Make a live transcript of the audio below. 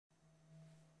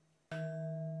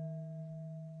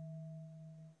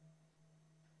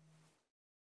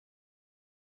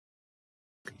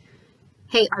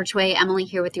Hey ARCHway, Emily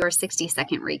here with your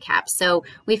 60-second recap. So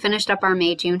we finished up our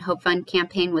May-June Hope Fund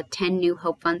campaign with 10 new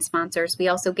Hope Fund sponsors. We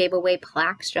also gave away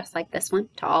plaques just like this one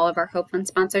to all of our Hope Fund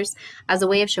sponsors as a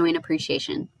way of showing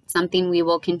appreciation, something we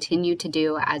will continue to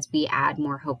do as we add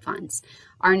more Hope Funds.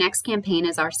 Our next campaign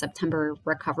is our September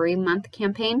Recovery Month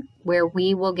campaign, where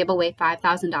we will give away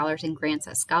 $5,000 in grants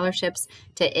as scholarships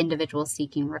to individuals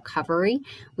seeking recovery.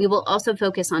 We will also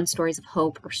focus on stories of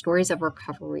hope or stories of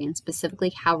recovery, and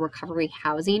specifically how recovery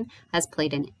housing has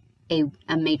played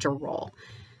a major role.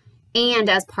 And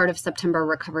as part of September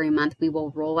Recovery Month, we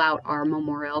will roll out our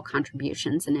memorial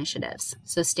contributions initiatives.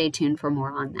 So stay tuned for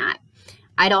more on that.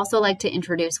 I'd also like to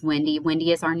introduce Wendy.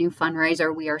 Wendy is our new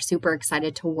fundraiser. We are super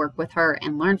excited to work with her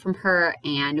and learn from her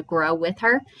and grow with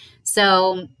her.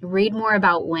 So read more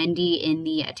about Wendy in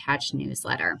the attached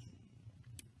newsletter.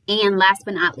 And last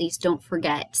but not least, don't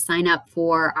forget, sign up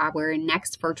for our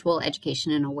next virtual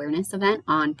education and awareness event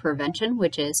on prevention,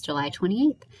 which is July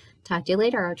 28th. Talk to you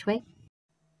later, ARCHway.